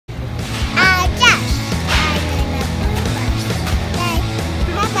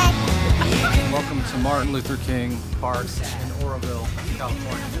Martin Luther King Park in Oroville,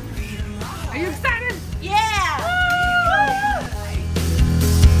 California. Are you excited? Yeah!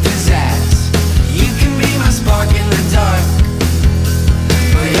 Pizzazz, you can be my spark in the dark.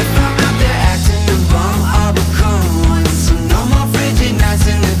 But if I'm out there acting a bum, I'll become one. So no more frigid nights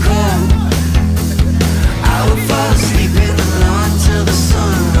in the cold. I will fall asleep in the lawn till the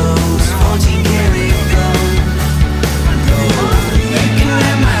sun rose. 14 karat gold. You can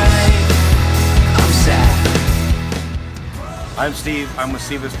have my life. I'm sad. I'm Steve. I'm with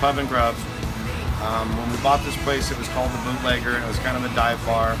Steve's Pub and Grub. When we bought this place, it was called the Bootlegger, and it was kind of a dive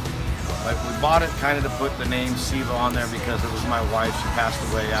bar. But we bought it kind of to put the name Siva on there because it was my wife. She passed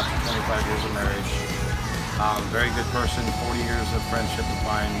away after 25 years of marriage. Very good person, 40 years of friendship of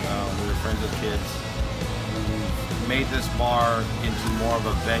mine. We were friends as kids. We made this bar into more of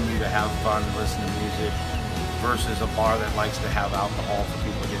a venue to have fun and listen to music versus a bar that likes to have alcohol for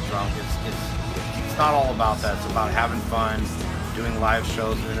people to get drunk. It's not all about that. It's about having fun, doing live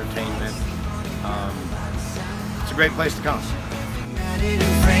shows and entertainment. It's a great place to come.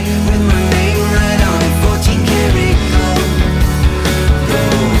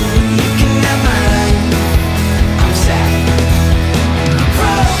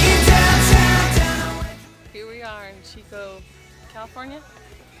 Here we are in Chico, California.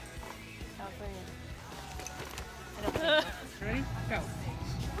 Ready? Go.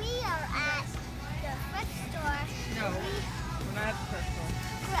 We are at the foot store. No, we're not at the first store.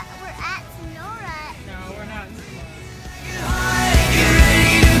 We're at Sonora. No, we're not in Sonora.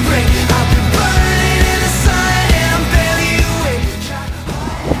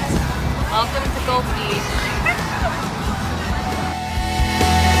 Welcome to Gold Beach.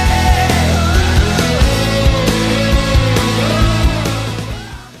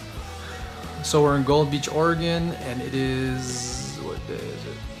 So we're in Gold Beach, Oregon, and it is, what day is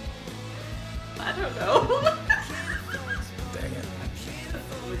it? I don't know. Dang it. Can't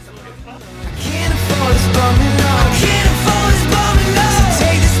afford this bumming, no. Can't afford this bumming, no. So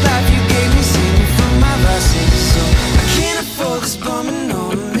take this life you gave me, save me from my vices. So I can't afford this bumming, no.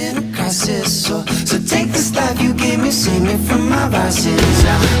 I'm in a crisis. So take this life you gave me, save me from my vices.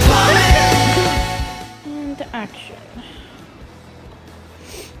 And action.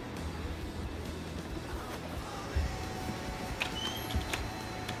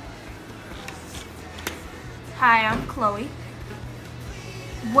 Hi, I'm Chloe.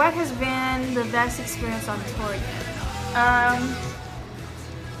 What has been the best experience on tour yet?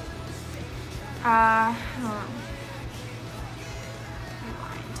 I don't know.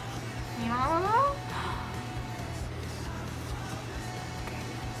 Rewind. You don't know?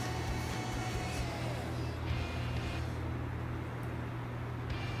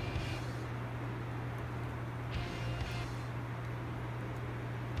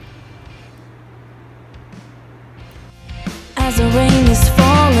 As the rain is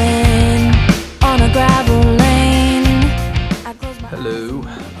falling on a gravel lane, I close my Hello.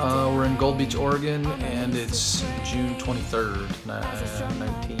 We're in Gold Beach, Oregon, and it's June 23rd,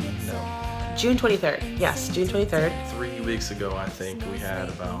 19, no. June 23rd. Yes, June 23rd. 3 weeks ago, I think, we had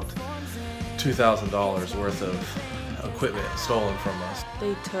about $2,000 worth of equipment stolen from us.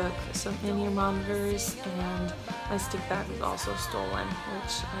 They took some in-ear monitors, and my stick bag was also stolen,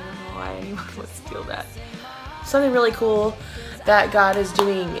 which I don't know why anyone would steal that. Something really cool that God is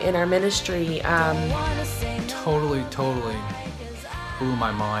doing in our ministry. Totally blew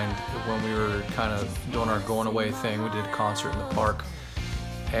my mind when we were kind of doing our going away thing. We did a concert in the park,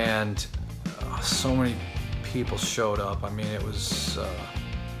 and so many people showed up. I mean, it was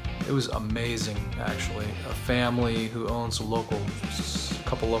amazing, actually. A family who owns a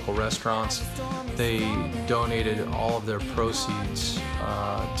couple local restaurants, they donated all of their proceeds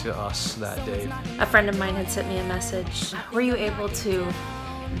to us that day. A friend of mine had sent me a message. Were you able to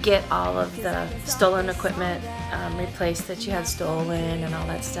get all of the stolen equipment replaced that you had stolen and all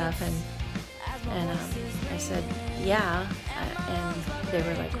that stuff? And I said, yeah. And they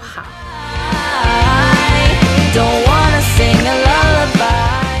were like, wow. I don't wanna sing a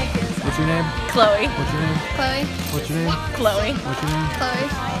lullaby. What's your name? Chloe. What's your name? Chloe. What's your name? Chloe. What's your name? Chloe.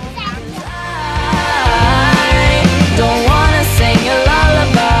 I don't wanna sing a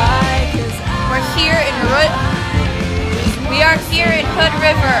lullaby. We're here in We are here in Hood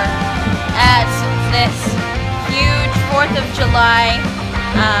River at this huge 4th of July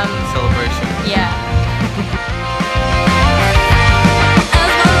Celebration. Yeah.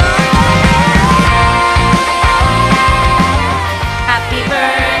 Happy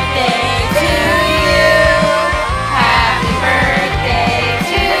birthday to you. Happy birthday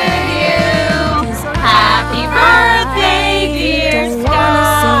to you. Happy birthday, dear Scott.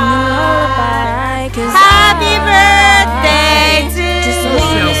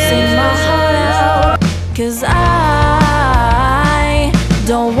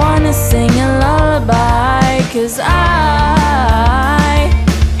 don't wanna sing a lullaby, 'cause I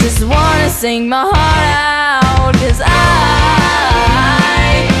just wanna sing my heart out, 'cause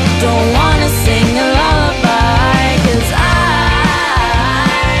I don't wanna sing a lullaby, 'cause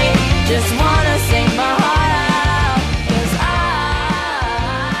I just wanna sing my heart out, 'cause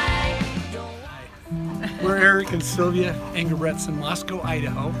I don't. We're Eric and Sylvia Engelbretts in Moscow,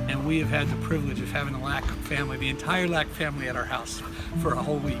 Idaho, and we have had the privilege of having the Lack family, the entire Lack family at our house for a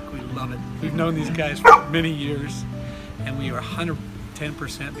whole week. We love it. We've known these guys for many years, and we are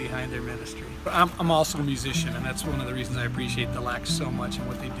 110% behind their ministry. I'm also a musician, and that's one of the reasons I appreciate the Lack so much and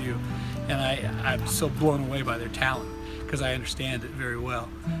what they do. And I'm so blown away by their talent, because I understand it very well.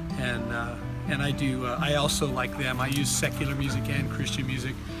 And I also, like them, I use secular music and Christian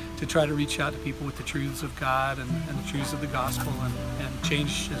music to try to reach out to people with the truths of God and the truths of the gospel, and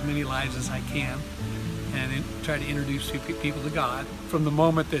change as many lives as I can, and try to introduce people to God. From the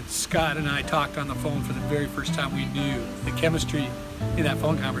moment that Scott and I talked on the phone for the very first time, we knew the chemistry in that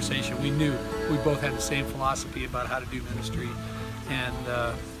phone conversation. We knew we both had the same philosophy about how to do ministry, and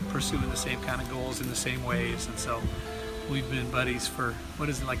pursuing the same kind of goals in the same ways. And so we've been buddies for, what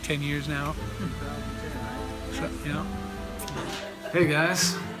is it, like 10 years now? So, you know? Hey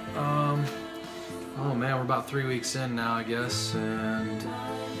guys. Oh man, we're about 3 weeks in now, I guess, and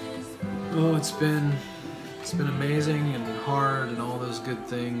oh, it's been amazing and hard and all those good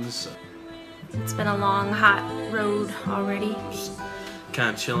things. It's been a long, hot road already. Just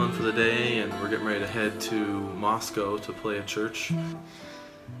kind of chilling for the day, and we're getting ready to head to Moscow to play a church.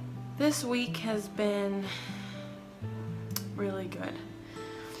 This week has been really good.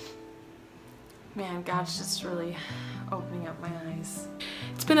 Man, God's just really opening up my eyes.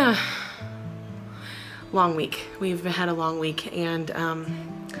 It's been a long week. We've had a long week, and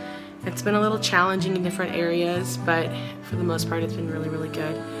it's been a little challenging in different areas, but for the most part it's been really, really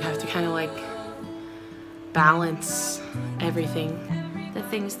good. You have to kind of like balance everything. The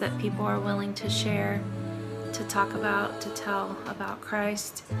things that people are willing to share, to talk about, to tell about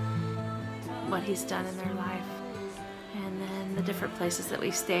Christ, what He's done in their life. And then the different places that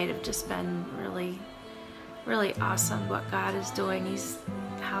we've stayed have just been really, really awesome. What God is doing,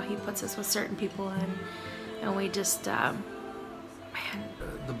 how He puts us with certain people, and we just, man.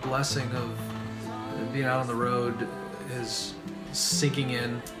 The blessing of being out on the road is sinking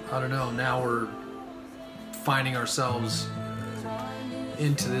in. I don't know, now we're finding ourselves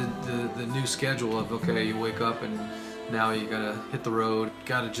into the new schedule of, okay, you wake up and now you gotta hit the road.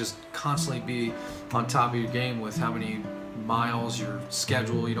 Gotta just constantly be on top of your game with how many miles, your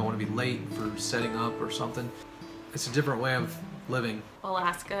schedule. You don't want to be late for setting up or something. It's a different way of living.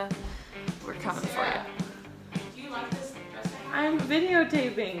 Alaska, we're coming for you. Do you like this? I'm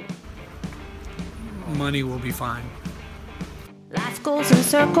videotaping. Money will be fine. Life goes in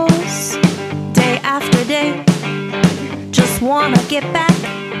circles, day after day. Just wanna get back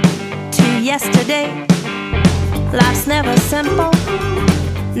to yesterday. Life's never simple,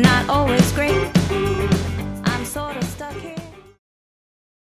 not always great.